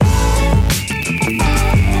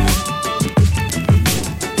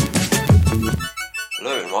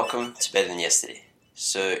welcome to Better Than Yesterday.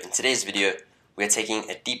 So in today's video, we're taking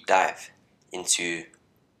a deep dive into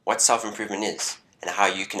what self-improvement is and how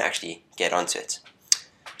you can actually get onto it.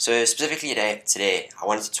 So specifically today, I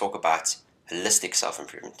wanted to talk about holistic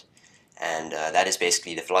self-improvement, and that is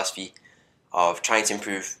basically the philosophy of trying to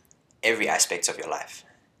improve every aspect of your life.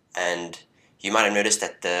 And you might have noticed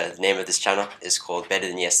that the name of this channel is called Better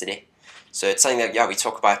Than Yesterday. So it's something that we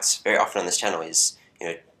talk about very often on this channel is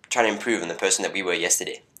trying to improve on the person that we were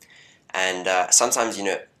yesterday. And sometimes,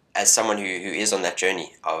 as someone who is on that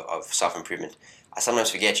journey of self-improvement, I sometimes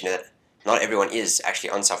forget, that not everyone is actually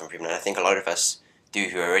on self-improvement. And I think a lot of us do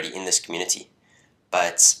who are already in this community.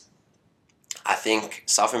 But I think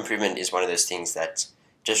self-improvement is one of those things that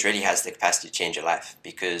just really has the capacity to change your life.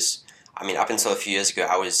 Because, up until a few years ago,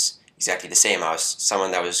 I was exactly the same. I was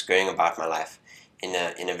someone that was going about my life in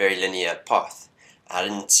a very linear path. I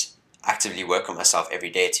didn't actively work on myself every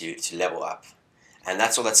day to level up. And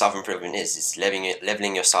that's all that self-improvement is. It's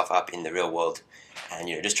leveling yourself up in the real world and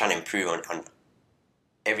just trying to improve on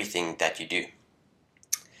everything that you do.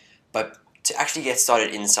 But to actually get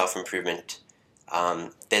started in self-improvement,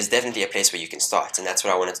 there's definitely a place where you can start, and that's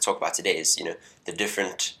what I wanted to talk about today is the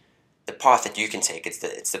path that you can take.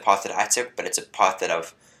 It's the path that I took, but it's a path that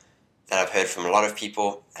I've heard from a lot of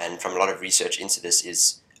people and from a lot of research into this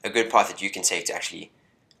is a good path that you can take to actually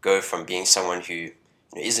go from being someone who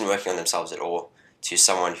isn't working on themselves at all to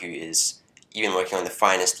someone who is even working on the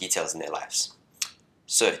finest details in their lives.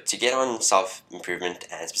 So to get on self-improvement,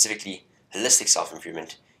 and specifically holistic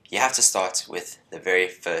self-improvement, you have to start with the very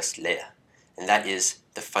first layer, and that is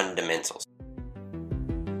the fundamentals.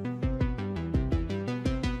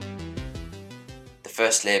 The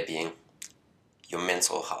first layer being your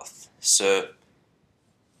mental health. So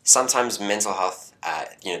sometimes mental health,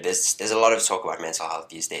 there's a lot of talk about mental health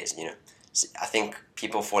these days. I think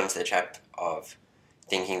people fall into the trap of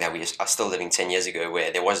thinking that we are still living 10 years ago,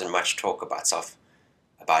 where there wasn't much talk about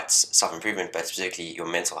self-improvement, but specifically your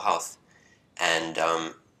mental health. And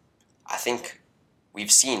I think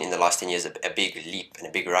we've seen in the last 10 years a big leap and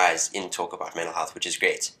a big rise in talk about mental health, which is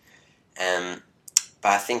great. But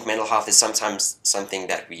I think mental health is sometimes something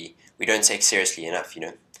that we don't take seriously enough,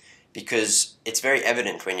 because it's very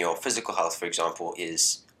evident when your physical health, for example,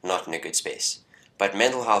 is not in a good space. But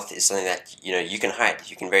mental health is something that you can hide.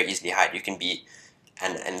 You can very easily hide. You can be,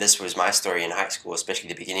 and this was my story in high school, especially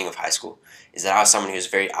the beginning of high school, is that I was someone who was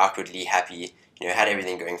very outwardly happy, had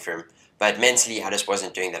everything going for him. But mentally, I just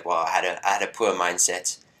wasn't doing that well. I had a poor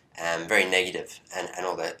mindset, very negative, and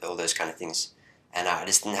all those kind of things. And I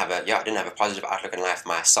just didn't have a positive outlook in life.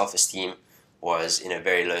 My self-esteem was in a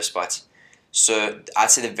very low spot. So I'd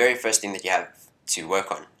say the very first thing that you have to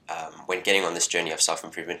work on when getting on this journey of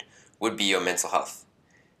self-improvement would be your mental health.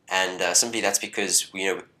 And simply that's because,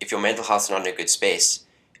 if your mental health is not in a good space,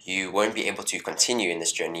 you won't be able to continue in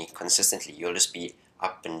this journey consistently. You'll just be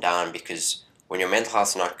up and down, because when your mental health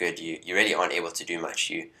is not good, you really aren't able to do much.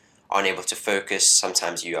 You aren't able to focus.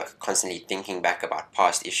 Sometimes you are constantly thinking back about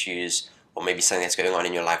past issues or maybe something that's going on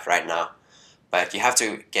in your life right now. But you have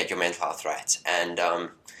to get your mental health right. And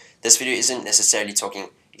this video isn't necessarily talking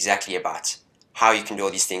exactly about how you can do all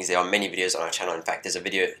these things. There are many videos on our channel. In fact, there's a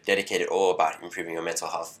video dedicated all about improving your mental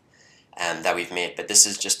health that we've made. But this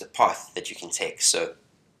is just the path that you can take. So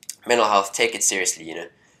mental health, take it seriously,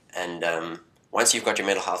 And once you've got your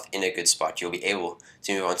mental health in a good spot, you'll be able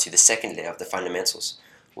to move on to the second layer of the fundamentals,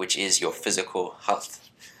 which is your physical health.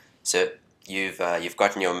 So you've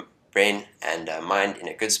gotten your brain and mind in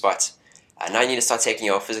a good spot. Now you need to start taking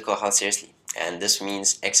your physical health seriously. And this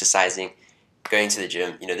means exercising, going to the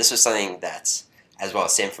gym. This was something that, as well,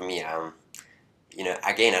 same for me. Again,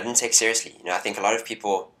 I didn't take seriously. I think a lot of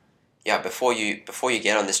people, before you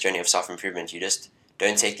get on this journey of self-improvement, you just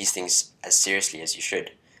don't take these things as seriously as you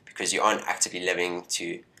should, because you aren't actively looking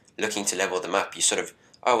to level them up. You sort of,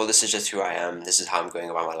 oh well, this is just who I am. This is how I'm going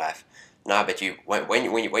about my life. No, but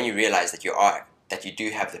when you realize that you do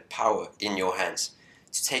have the power in your hands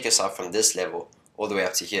to take yourself from this level all the way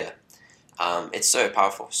up to here. It's so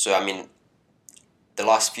powerful. So the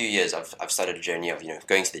last few years I've started a journey of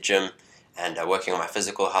going to the gym and working on my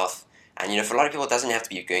physical health. And for a lot of people, it doesn't have to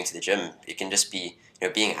be going to the gym. It can just be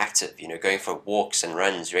being active. Going for walks and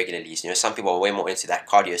runs regularly. Some people are way more into that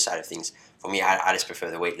cardio side of things. For me, I just prefer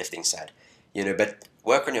the weightlifting side. But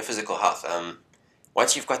work on your physical health.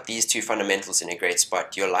 Once you've got these two fundamentals in a great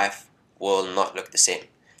spot, your life will not look the same.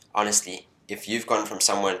 Honestly, if you've gone from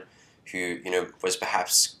someone who was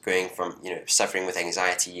perhaps going from suffering with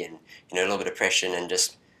anxiety and a little bit of depression and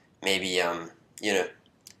just maybe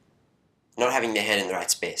not having their head in the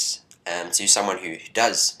right space, to someone who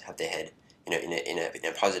does have their head in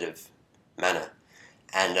a positive manner,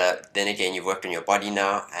 And then again, you've worked on your body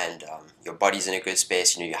now, and your body's in a good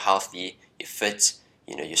space. You're healthy, you're fit,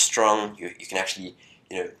 you're strong. You can actually,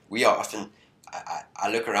 we are often. I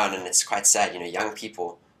look around and it's quite sad. Young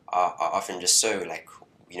people are often just so like,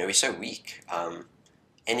 we're so weak.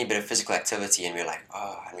 Any bit of physical activity, and we're like,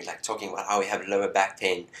 oh, and we're like talking about how we have lower back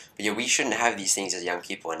pain. But we shouldn't have these things as young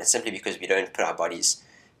people, and it's simply because we don't put our bodies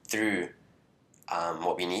through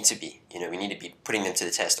what we need to be. We need to be putting them to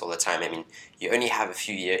the test all the time. I mean, you only have a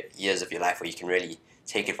few years of your life where you can really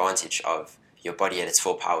take advantage of your body at its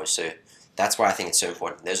full power. So that's why I think it's so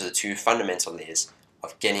important. Those are the two fundamental layers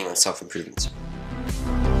of getting on self-improvement.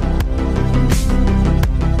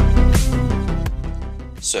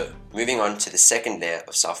 So moving on to the second layer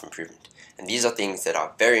of self-improvement. And these are things that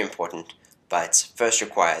are very important, but first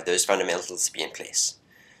require those fundamentals to be in place.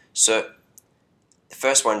 So the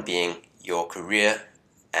first one being your career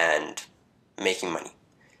and making money.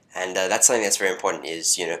 And that's something that's very important,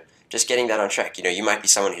 is, just getting that on track. You might be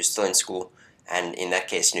someone who's still in school, and in that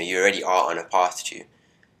case, you already are on a path to,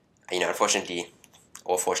 unfortunately,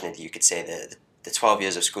 or fortunately, you could say the 12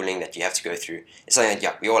 years of schooling that you have to go through is something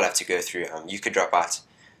that, we all have to go through. You could drop out,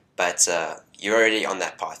 but you're already on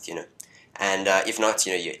that path, And if not,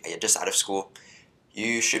 you're just out of school,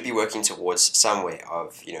 you should be working towards some way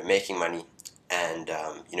of, making money and,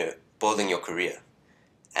 building your career.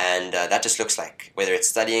 And that just looks like, whether it's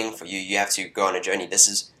studying, for you have to go on a journey.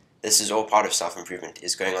 This is all part of self-improvement,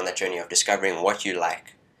 is going on that journey of discovering what you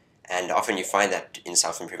like. And often you find that in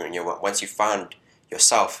self-improvement, once you've found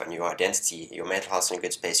yourself and your identity, your mental health in a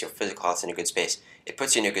good space, your physical health in a good space, it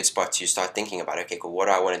puts you in a good spot to start thinking about, okay, cool, what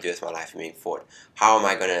do I want to do with my life moving forward? How am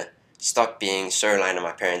I going to stop being so reliant on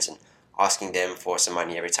my parents and asking them for some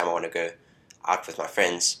money every time I want to go out with my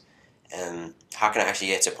friends? How can I actually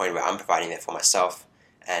get to a point where I'm providing that for myself?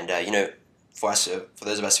 And for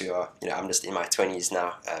those of us who are, I'm just in my 20s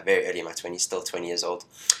now, very early in my 20s, still 20 years old.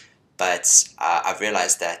 But I've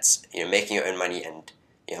realized that, making your own money and,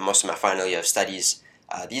 most of my final year of studies,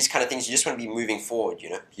 these kind of things, you just want to be moving forward.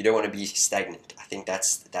 You don't want to be stagnant. I think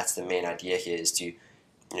that's the main idea here, is to,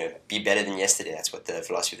 be better than yesterday. That's what the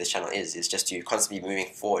philosophy of this channel is just to constantly be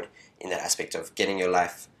moving forward in that aspect of getting your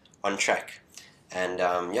life on track. And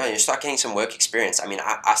you start getting some work experience. I mean,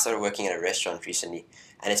 I started working at a restaurant recently,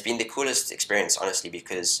 and it's been the coolest experience, honestly,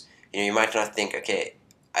 because you might not think, okay,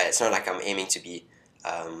 it's not like I'm aiming to be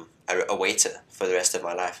a waiter for the rest of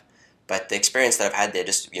my life, but the experience that I've had there,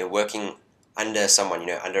 just working under someone,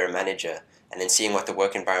 under a manager, and then seeing what the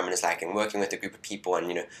work environment is like, and working with a group of people,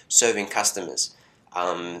 and serving customers,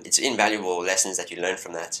 it's invaluable lessons that you learn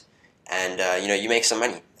from that. And you make some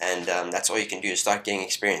money, and that's all you can do, is start getting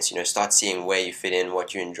experience. Start seeing where you fit in,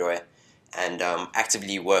 what you enjoy, and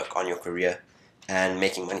actively work on your career and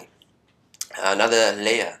making money. Another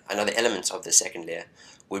element of the second layer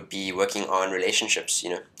would be working on relationships.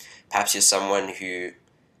 Perhaps you're someone who,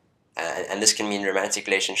 and this can mean romantic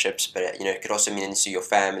relationships, but it could also mean into your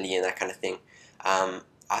family and that kind of thing.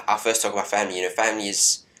 I'll first talk about family. Family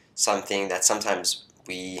is something that sometimes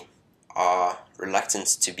we are reluctant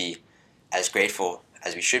to be as grateful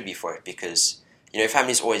as we should be for it, because your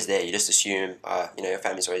family's always there. You just assume your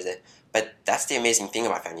family's always there, but that's the amazing thing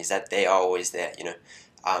about family, is that they are always there.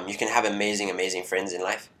 You can have amazing friends in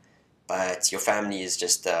life, but your family is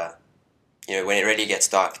just when it really gets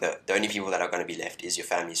dark, the only people that are going to be left is your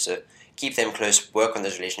family. So keep them close, work on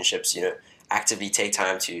those relationships. Actively take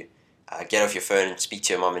time to get off your phone and speak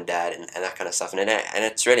to your mom and dad, and that kind of stuff. And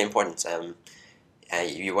it's really important.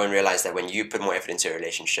 You won't realize that when you put more effort into a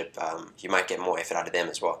relationship, you might get more effort out of them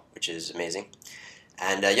as well, which is amazing.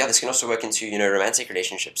 And this can also work into romantic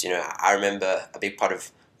relationships. I remember a big part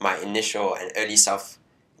of my initial and early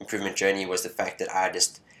self-improvement journey was the fact that I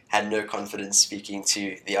just had no confidence speaking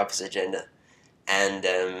to the opposite gender, and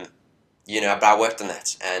but I worked on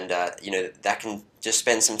that, and that can just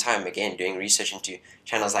spend some time again doing research into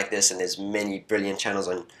channels like this, and there's many brilliant channels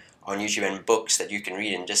on YouTube and books that you can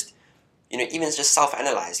read, and just even just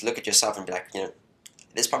self-analyze, look at yourself and be like,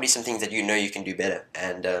 there's probably some things that you can do better,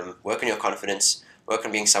 and work on your confidence, work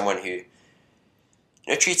on being someone who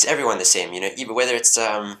treats everyone the same, even whether it's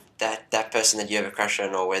that person that you have a crush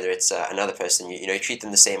on, or whether it's another person, you treat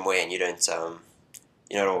them the same way, and you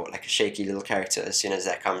don't like a shaky little character as soon as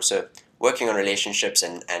that comes. So working on relationships,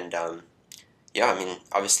 and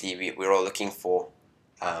obviously we're all looking for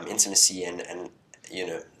intimacy and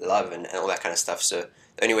love and all that kind of stuff. So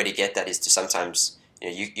the only way to get that is to sometimes,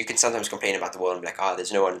 you can sometimes complain about the world and be like, oh,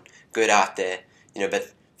 there's no one good out there,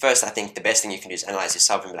 but first I think the best thing you can do is analyze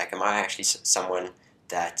yourself and be like, am I actually someone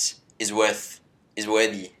that is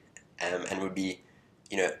worthy, and would be,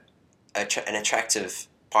 an attractive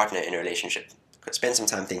partner in a relationship? spend some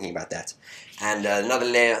time thinking about that. And another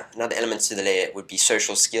element to the layer would be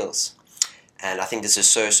social skills. And I think this is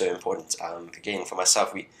so important. Again, for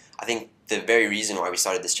myself, I think the very reason why we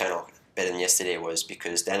started this channel Better Than Yesterday was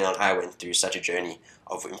because Daniel and I went through such a journey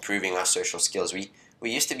of improving our social skills. We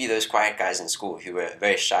used to be those quiet guys in school who were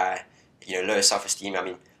very shy, low self-esteem. I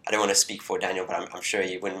mean, I don't want to speak for Daniel, but I'm sure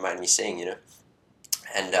you wouldn't mind me saying,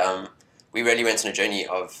 And we really went on a journey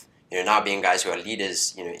of, now being guys who are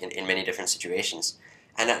leaders, in many different situations.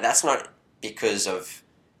 And that's not because of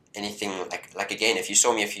anything like again, if you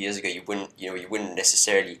saw me a few years ago, you wouldn't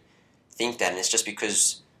necessarily think that. And it's just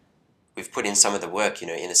because we've put in some of the work,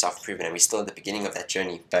 in the self-improvement, and we're still at the beginning of that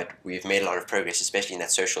journey, but we've made a lot of progress, especially in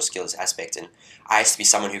that social skills aspect. And I used to be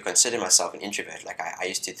someone who considered myself an introvert. Like I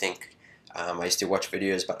used to think, I used to watch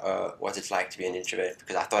videos about what it's like to be an introvert,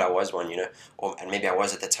 because I thought I was one, and maybe I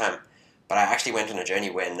was at the time. But I actually went on a journey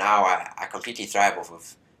where now I completely thrive off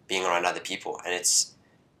of being around other people, and it's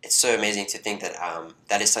so amazing to think that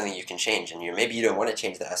that is something you can change. And maybe you don't want to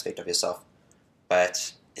change that aspect of yourself,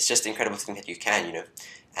 but it's just incredible to think that you can,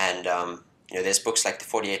 And there's books like The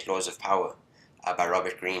 48 Laws of Power by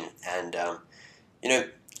Robert Greene, and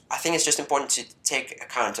I think it's just important to take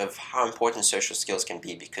account of how important social skills can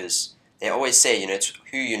be, because they always say, it's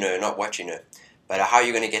who you know, not what you know, but how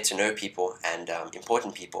you're going to get to know people, and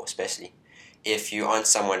important people especially, if you aren't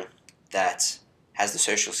someone that has the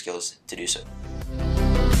social skills to do so.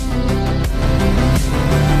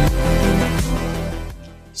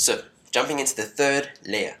 So, jumping into the third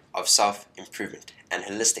layer of self-improvement and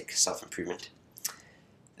holistic self-improvement.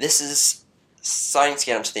 This is starting to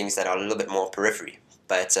get onto things that are a little bit more periphery.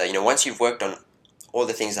 But, once you've worked on all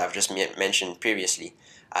the things I've just mentioned previously,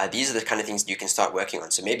 these are the kind of things you can start working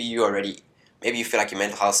on. So maybe you feel like your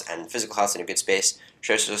mental health and physical health in a good space,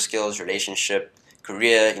 social skills, relationship,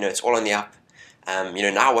 career, it's all on the up.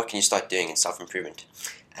 Now what can you start doing in self-improvement?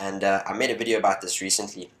 And I made a video about this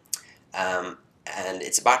recently. And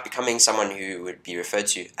it's about becoming someone who would be referred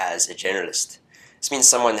to as a generalist. This means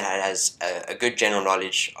someone that has a good general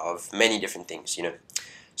knowledge of many different things,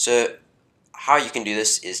 So how you can do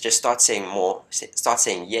this is just start saying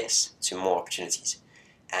yes to more opportunities.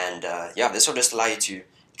 And this will just allow you to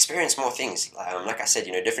experience more things. Like I said,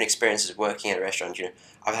 different experiences working at a restaurant.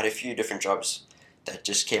 I've had a few different jobs that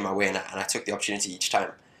just came my way, and I took the opportunity each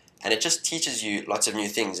time. And it just teaches you lots of new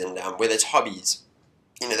things. And whether it's hobbies,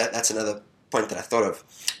 that's another point that I thought of,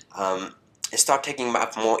 is start taking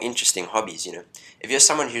up more interesting hobbies. If you're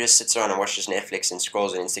someone who just sits around and watches Netflix and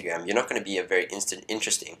scrolls on Instagram, you're not going to be a very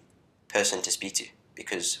interesting person to speak to,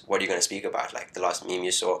 because what are you going to speak about, like the last meme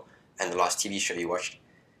you saw and the last TV show you watched?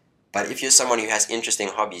 But if you're someone who has interesting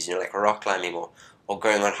hobbies, like rock climbing or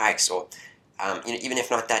going on hikes, or even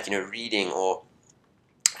if not that, reading, or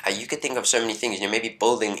you could think of so many things, maybe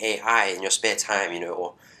building AI in your spare time,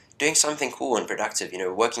 or doing something cool and productive,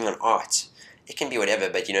 working on art. It can be whatever,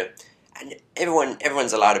 but and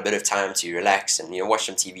everyone's allowed a bit of time to relax and watch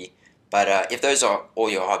some TV. But if those are all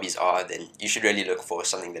your hobbies are, then you should really look for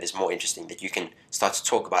something that is more interesting, that you can start to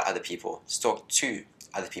talk about talk to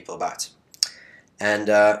other people about. And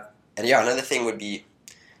another thing would be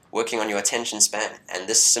working on your attention span, and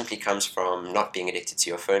this simply comes from not being addicted to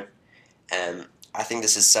your phone. I think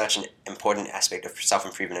this is such an important aspect of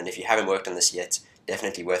self-improvement, and if you haven't worked on this yet,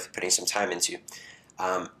 definitely worth putting some time into.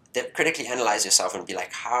 Critically analyze yourself and be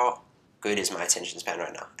like, how good is my attention span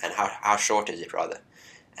right now, and how short is it rather?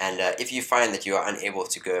 And if you find that you are unable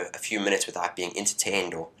to go a few minutes without being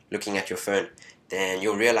entertained or looking at your phone, then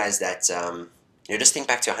you'll realize that just think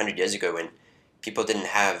back to 100 years ago when people didn't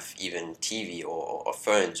have even TV or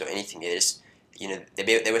phones or anything.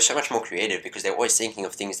 They were so much more creative because they were always thinking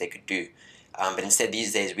of things they could do. But instead,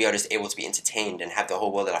 these days, we are just able to be entertained and have the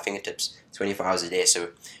whole world at our fingertips 24 hours a day. So,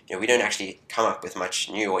 we don't actually come up with much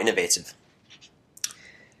new or innovative.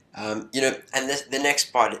 And the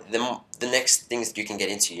next part, the next things that you can get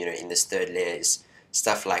into, in this third layer is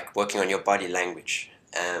stuff like working on your body language.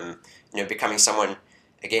 Becoming someone,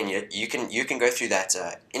 again, you can go through that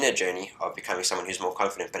inner journey of becoming someone who's more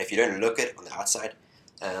confident. But if you don't look it on the outside,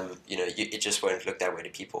 it just won't look that way to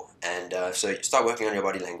people. And so start working on your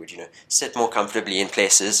body language. Sit more comfortably in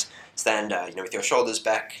places, stand, with your shoulders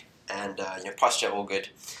back, and posture all good.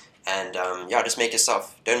 And just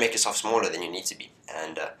don't make yourself smaller than you need to be.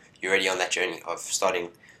 And you're already on that journey of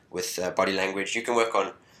starting with body language. You can work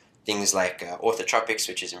on things like orthotropics,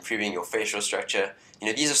 which is improving your facial structure.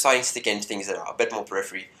 These are starting to get into things that are a bit more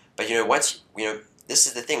periphery. But once this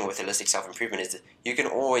is the thing with holistic self-improvement, is that you can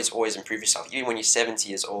always improve yourself. Even when you're 70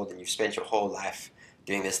 years old and you've spent your whole life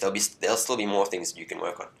doing this, there'll still be more things that you can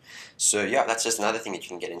work on. So that's just another thing that you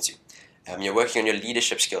can get into. You're working on your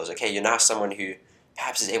leadership skills. Okay, you're now someone who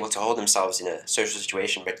perhaps is able to hold themselves in a social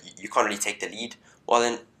situation, but you can't really take the lead. Well,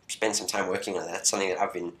 then spend some time working on that. That's something that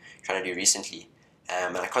I've been trying to do recently,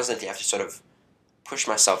 and I constantly have to sort of push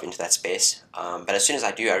myself into that space. But as soon as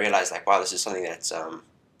I do, I realize like, wow, this is something that's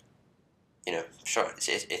sure,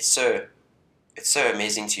 it's so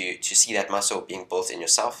amazing to see that muscle being built in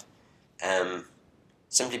yourself,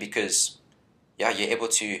 simply because you're able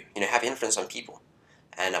to have influence on people,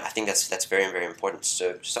 and I think that's very very important.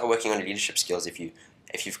 So start working on your leadership skills if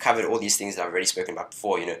you've covered all these things that I've already spoken about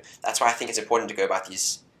before. That's why I think it's important to go about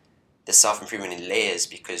the self improvement in layers,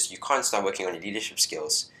 because you can't start working on your leadership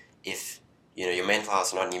skills if your mental health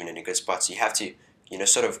is not even in a good spot. So you have to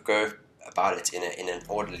sort of go about it in an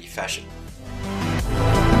orderly fashion.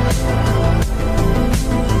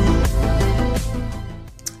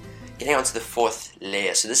 Getting on to the fourth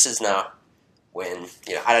layer. So this is now when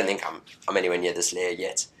I don't think I'm anywhere near this layer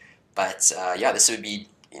yet, but this would be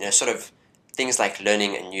sort of things like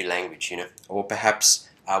learning a new language, or perhaps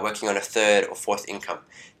working on a third or fourth income.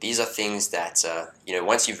 These are things that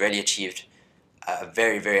once you've really achieved a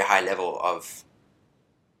very very high level of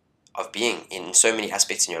being in so many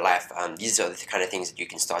aspects in your life, these are the kind of things that you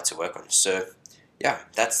can start to work on. So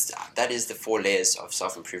that is the 4 layers of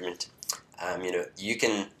self-improvement.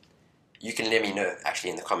 You can let me know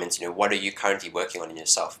actually in the comments, what are you currently working on in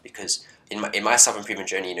yourself? Because in my self-improvement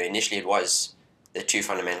journey, initially it was the 2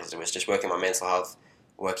 fundamentals. It was just working on my mental health,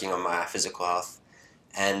 working on my physical health,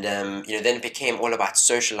 and then it became all about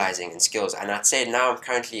socializing and skills. And I'd say now I'm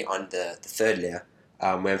currently on the 3rd layer,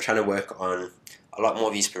 where I'm trying to work on a lot more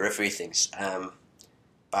of these periphery things.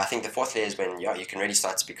 But I think the 4th layer is when you can really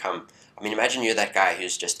start to become. Imagine you're that guy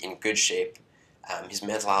who's just in good shape. His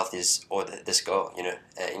mental health is, or this girl,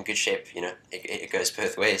 in good shape. It goes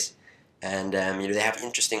both ways, and they have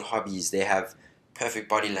interesting hobbies. They have perfect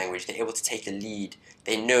body language. They're able to take the lead.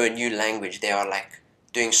 They know a new language. They are like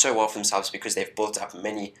doing so well for themselves because they've built up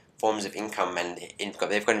many forms of income, and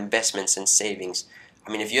they've got investments and savings.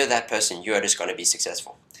 If you're that person, you are just going to be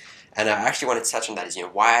successful. And I actually wanted to touch on that. Is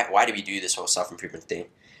why do we do this whole self-improvement thing?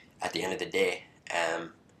 At the end of the day,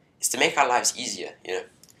 it's to make our lives easier.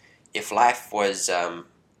 If life was a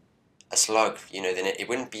slog, then it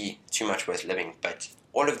wouldn't be too much worth living. But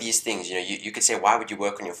all of these things, you could say, why would you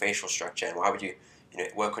work on your facial structure, and why would you,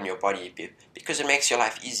 work on your body? Because it makes your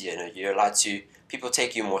life easier. You're allowed to. People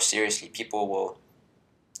take you more seriously. People will,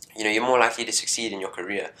 you're more likely to succeed in your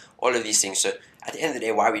career. All of these things. So at the end of the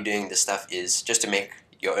day, why we're doing this stuff is just to make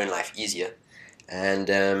your own life easier. And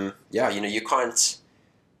you can't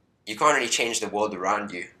really change the world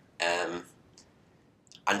around you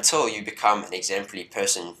until you become an exemplary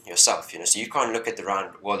person yourself. So you can't look at the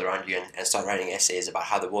world around you and start writing essays about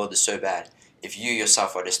how the world is so bad if you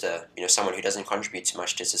yourself are just someone who doesn't contribute too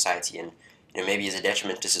much to society, and maybe is a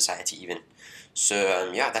detriment to society even.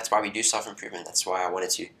 So that's why we do self-improvement. That's why I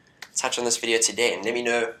wanted to touch on this video today, and let me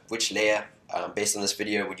know which layer based on this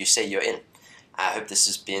video would you say you're in. I hope this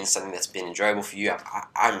has been something that's been enjoyable for you.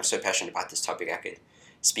 I'm so passionate about this topic, I could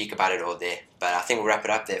speak about it all day, but I think we'll wrap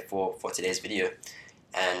it up there for today's video.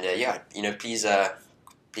 And please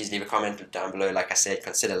leave a comment down below. Like I said,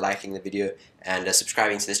 consider liking the video and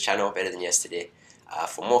subscribing to this channel, Better Than Yesterday,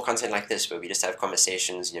 for more content like this, where we just have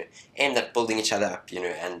conversations aimed at building each other up,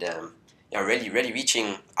 and really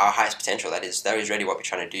reaching our highest potential. That is really what we're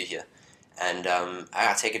trying to do here, and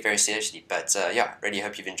I take it very seriously. But really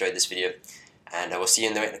hope you've enjoyed this video, and I will see you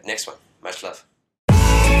in the next one. Much love.